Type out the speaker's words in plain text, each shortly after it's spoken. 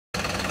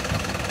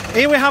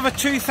Here we have a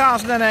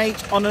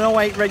 2008 on an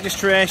 08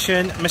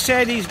 registration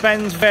Mercedes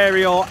Benz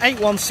Vario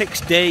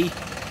 816D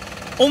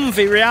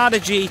Unvi Riada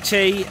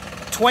GT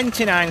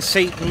 29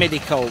 seat midi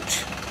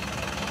coach.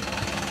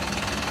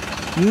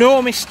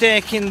 No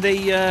mistaking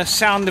the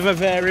sound of a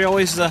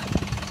Vario, is there?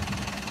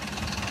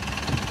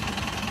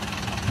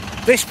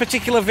 This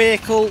particular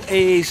vehicle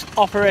is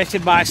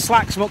operated by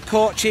Slacksmuck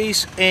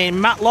Coaches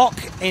in Matlock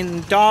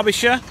in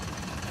Derbyshire.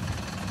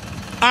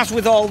 As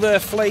with all their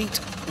fleet,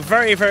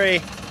 very,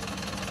 very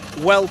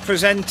well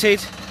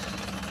presented,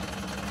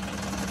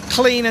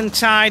 clean and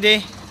tidy.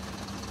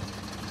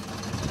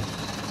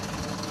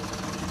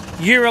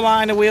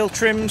 Euroliner wheel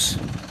trims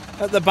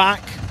at the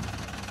back,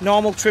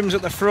 normal trims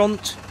at the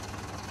front.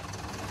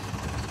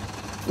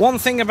 One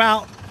thing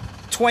about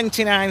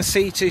 29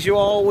 seaters, you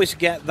always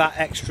get that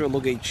extra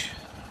luggage.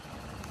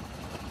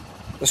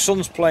 The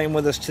sun's playing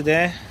with us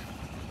today,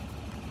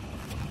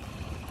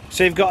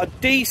 so you've got a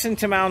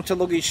decent amount of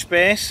luggage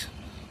space.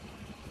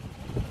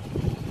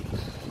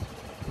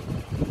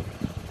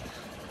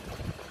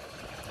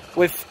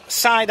 With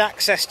side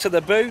access to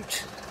the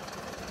boot.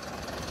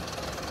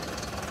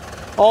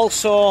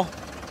 Also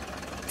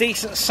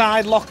decent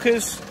side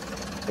lockers.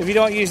 If you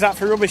don't use that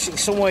for rubbish,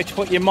 it's somewhere to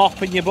put your mop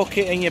and your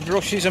bucket and your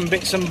brushes and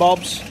bits and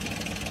bobs.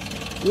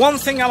 One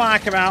thing I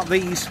like about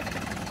these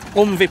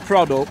Unvi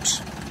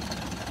products,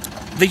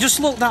 they just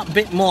look that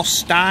bit more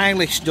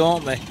stylish,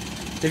 don't they?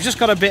 They've just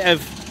got a bit of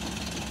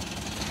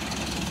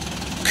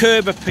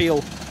curb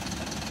appeal,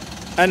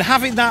 and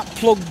having that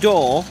plug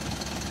door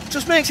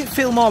just makes it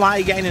feel more like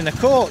you're getting in a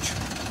coach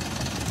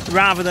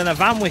rather than a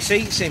van with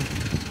seats in.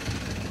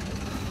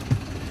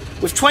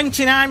 With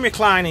 29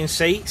 reclining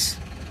seats,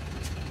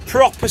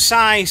 proper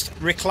sized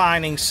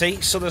reclining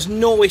seats, so there's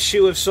no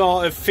issue of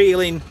sort of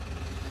feeling,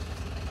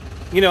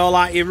 you know,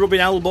 like you're rubbing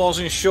elbows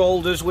and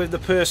shoulders with the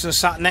person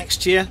sat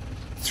next to you.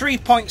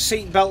 3-point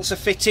seat belts are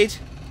fitted.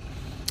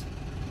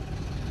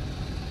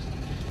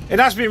 It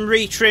has been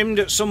retrimmed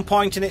at some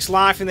point in its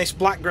life in this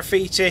black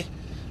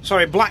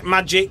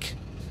magic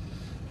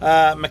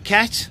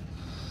maquette.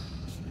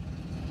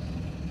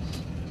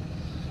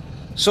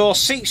 So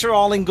seats are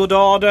all in good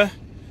order.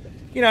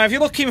 You know, if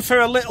you're looking for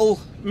a little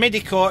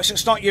midi coach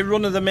that's not your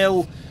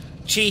run-of-the-mill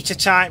cheetah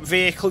type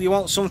vehicle, you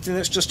want something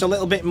that's just a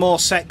little bit more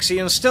sexy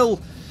and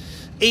still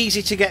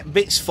easy to get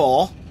bits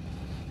for,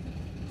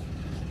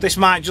 this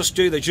might just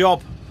do the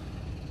job.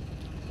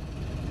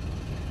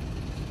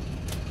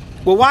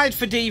 We're wired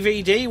for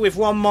DVD with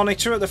one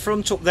monitor at the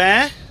front up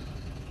there.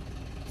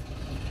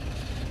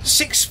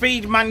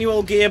 6-speed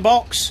manual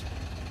gearbox.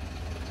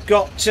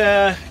 Got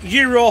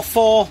Euro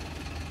 4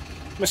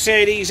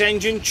 Mercedes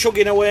engine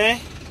chugging away.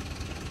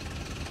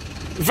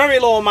 Very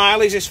low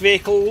mileage this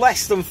vehicle,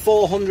 less than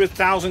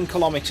 400,000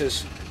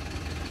 kilometres.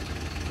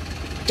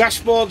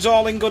 Dashboard's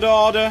all in good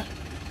order.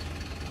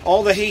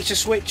 All the heater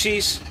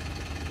switches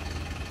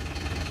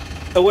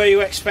are where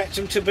you expect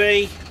them to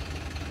be.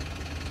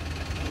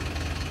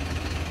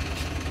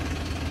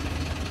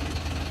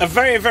 A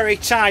very, very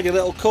tidy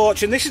little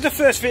coach, and this is the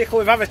first vehicle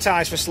we've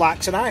advertised for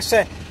Slacks, and I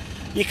say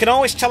you can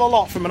always tell a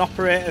lot from an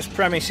operator's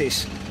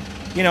premises.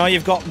 You know,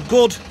 you've got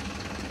good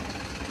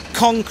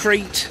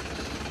concrete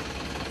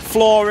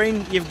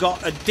flooring, you've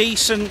got a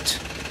decent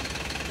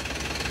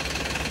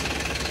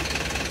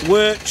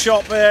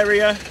workshop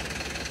area.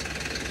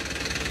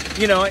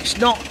 You know, it's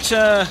not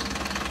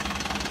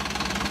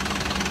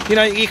you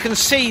know, you can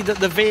see that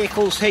the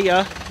vehicles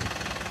here,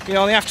 you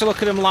know, you have to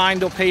look at them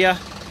lined up here.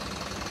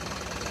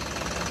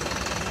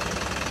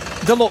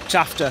 They're looked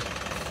after,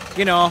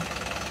 you know,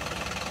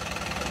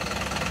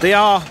 they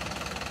are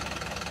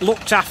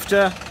looked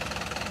after,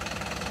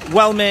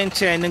 well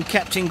maintained and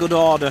kept in good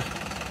order.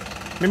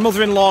 My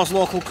mother-in-law's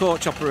local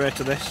coach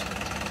operator, this.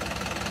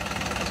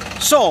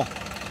 So,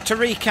 to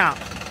recap,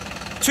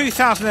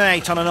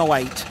 2008 on an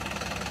 08,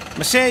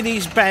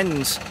 Mercedes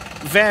Benz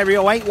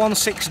Vario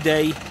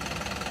 816D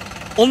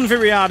Unvi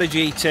Riada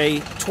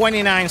GT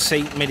 29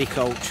 seat midi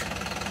coach.